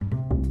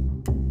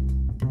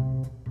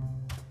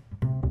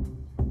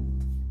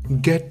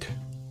Get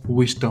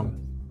wisdom,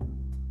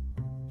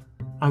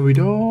 and with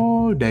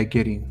all thy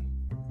getting,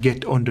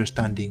 get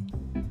understanding.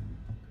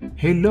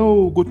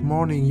 Hello, good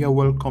morning. You're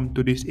welcome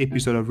to this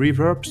episode of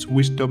Reverbs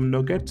Wisdom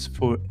Nuggets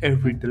for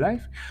Everyday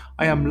Life.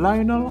 I am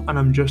Lionel, and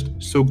I'm just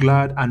so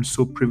glad and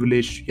so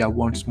privileged you are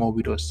once more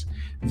with us.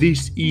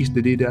 This is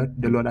the day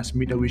that the Lord has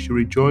made, that we should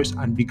rejoice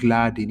and be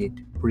glad in it.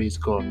 Praise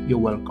God. You're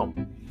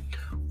welcome.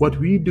 What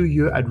we do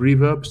here at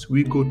Reverbs,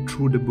 we go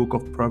through the book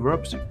of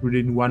Proverbs,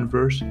 reading one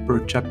verse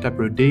per chapter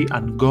per day,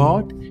 and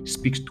God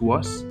speaks to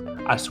us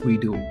as we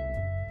do.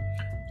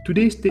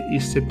 Today's day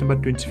is September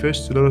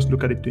 21st, so let us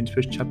look at the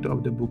 21st chapter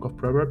of the book of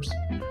Proverbs.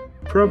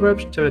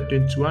 Proverbs chapter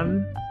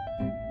 21,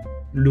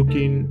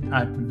 looking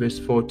at verse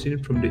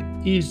 14 from the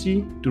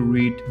easy to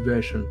read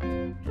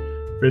version.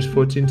 Verse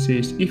 14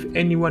 says, "If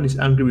anyone is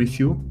angry with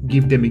you,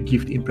 give them a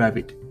gift in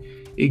private.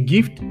 A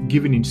gift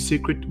given in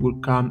secret will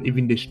calm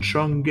even the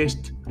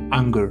strongest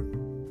anger."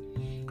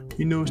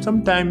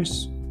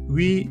 Sometimes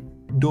we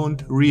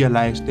don't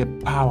realize the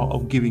power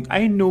of giving.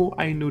 I know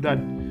that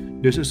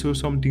there's also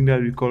something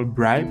that we call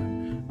bribe.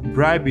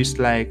 Bribe is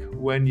like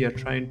when you're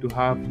trying to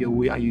have your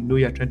way and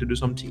you're trying to do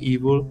something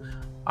evil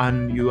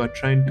and you are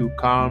trying to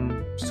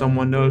calm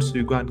someone else, so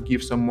you go and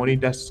give some money.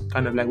 That's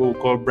kind of like what we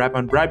call bribe,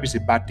 and bribe is a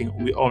bad thing.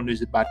 We all know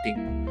it's a bad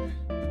thing.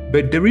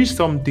 But there is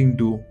something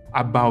though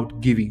about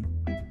giving.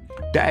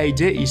 The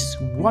idea is,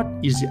 what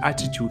is the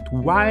attitude?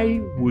 Why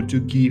would you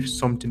give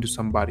something to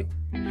somebody?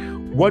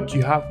 What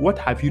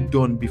have you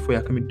done before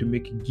you're coming to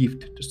make a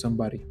gift to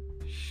somebody?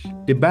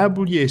 The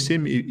Bible here is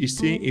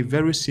saying a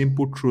very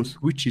simple truth,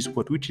 which is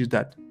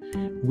that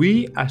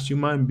we as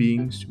human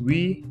beings,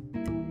 we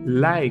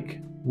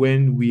like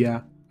when we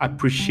are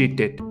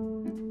appreciated,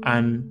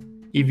 and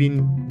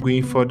even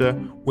going further,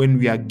 when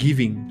we are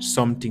giving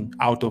something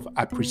out of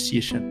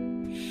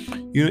appreciation.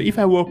 If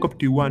I walk up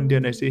to you one day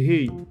and I say,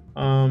 "Hey,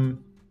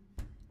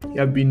 you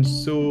have been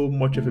so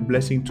much of a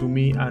blessing to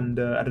me, and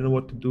I don't know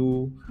what to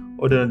do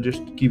other than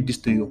just give this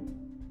to you."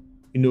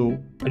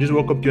 I just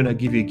walk up to you and I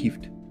give you a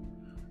gift.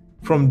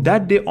 From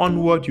that day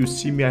onward, you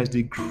see me as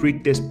the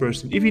greatest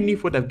person. Even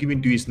if what I've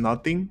given to you is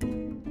nothing,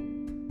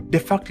 the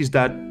fact is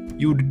that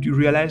you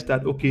realize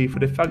that, okay, for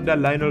the fact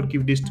that Lionel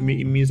gave this to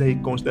me, it means that he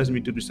considers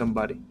me to be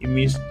somebody. It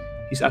means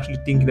he's actually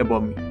thinking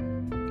about me.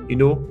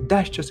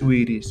 That's just the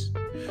way it is.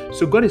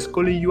 So God is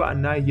calling you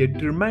and I here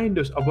to remind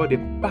us about the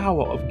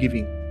power of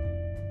giving.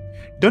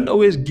 Don't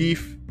always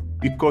give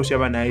because you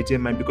have an idea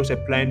in mind, because you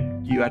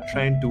are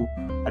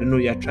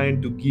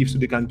trying to give so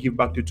they can give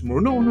back to you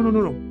tomorrow.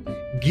 No.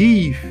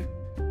 Give.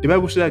 The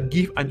Bible says that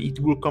give and it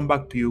will come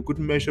back to you. Good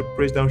measure,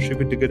 pressed down,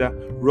 shaken together,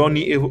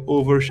 running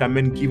over, shall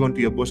men give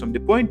unto your bosom. The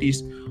point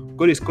is,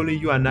 God is calling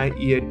you and I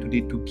here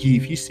today to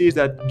give. He says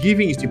that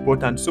giving is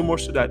important, so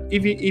much so that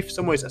even if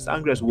someone is as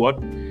angry as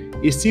what,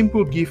 a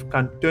simple gift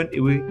can turn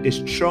away the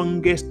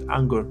strongest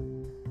anger.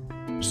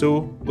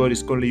 So God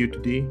is calling you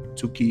today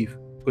to give.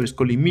 God is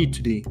calling me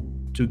today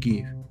to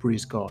give.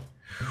 Praise God.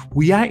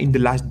 We are in the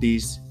last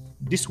days.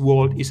 This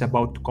world is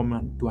about to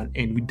come to an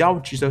end.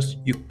 Without Jesus,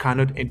 you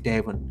cannot enter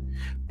heaven.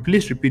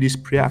 Please repeat this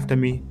prayer after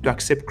me to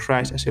accept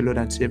Christ as your Lord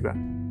and Savior.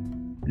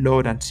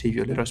 Lord and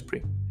Savior, let us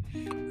pray.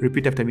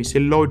 Repeat after me.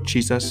 Say, "Lord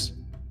Jesus,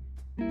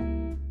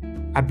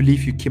 I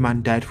believe you came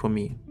and died for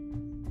me.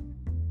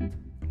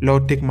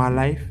 Lord, take my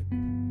life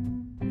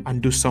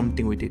and do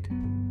something with it.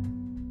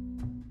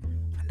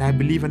 And I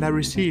believe and I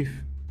receive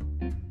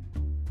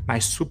my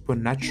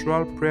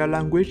supernatural prayer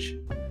language,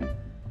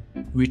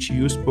 which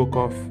you spoke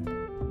of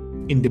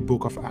in the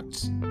book of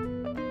Acts.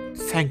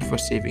 Thank you for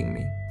saving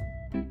me.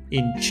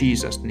 In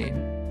Jesus' name.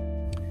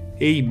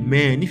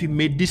 Amen." If you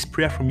made this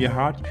prayer from your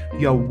heart,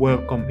 you are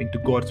welcome into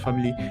God's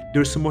family.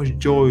 There is so much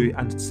joy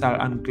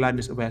and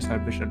gladness over your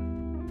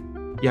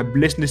salvation. You are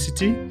blessed in the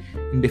city,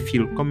 in the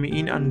field, coming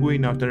in and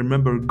going out. And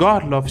remember,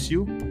 God loves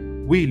you,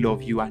 we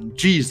love you, and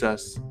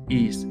Jesus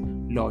is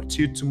Lord.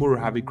 See you tomorrow.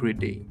 Have a great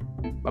day.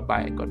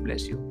 Bye-bye. God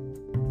bless you.